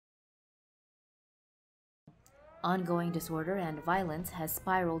Ongoing disorder and violence has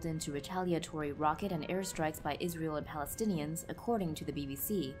spiraled into retaliatory rocket and airstrikes by Israel and Palestinians, according to the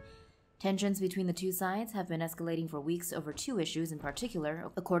BBC. Tensions between the two sides have been escalating for weeks over two issues in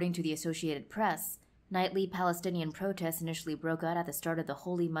particular, according to the Associated Press. Nightly Palestinian protests initially broke out at the start of the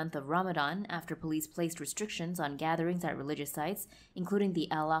holy month of Ramadan after police placed restrictions on gatherings at religious sites, including the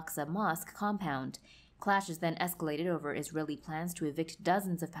Al-Aqsa mosque compound. Clashes then escalated over Israeli plans to evict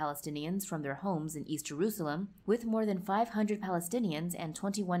dozens of Palestinians from their homes in East Jerusalem, with more than 500 Palestinians and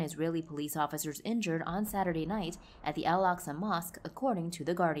 21 Israeli police officers injured on Saturday night at the Al-Aqsa mosque, according to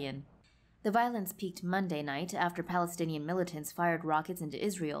The Guardian. The violence peaked Monday night after Palestinian militants fired rockets into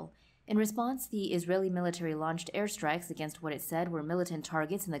Israel. In response, the Israeli military launched airstrikes against what it said were militant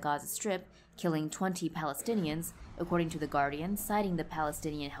targets in the Gaza Strip, killing 20 Palestinians, according to The Guardian, citing the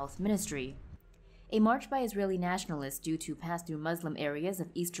Palestinian Health Ministry. A march by Israeli nationalists due to pass through Muslim areas of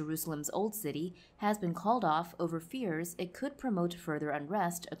East Jerusalem's Old City has been called off over fears it could promote further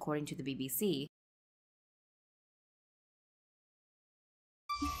unrest, according to the BBC.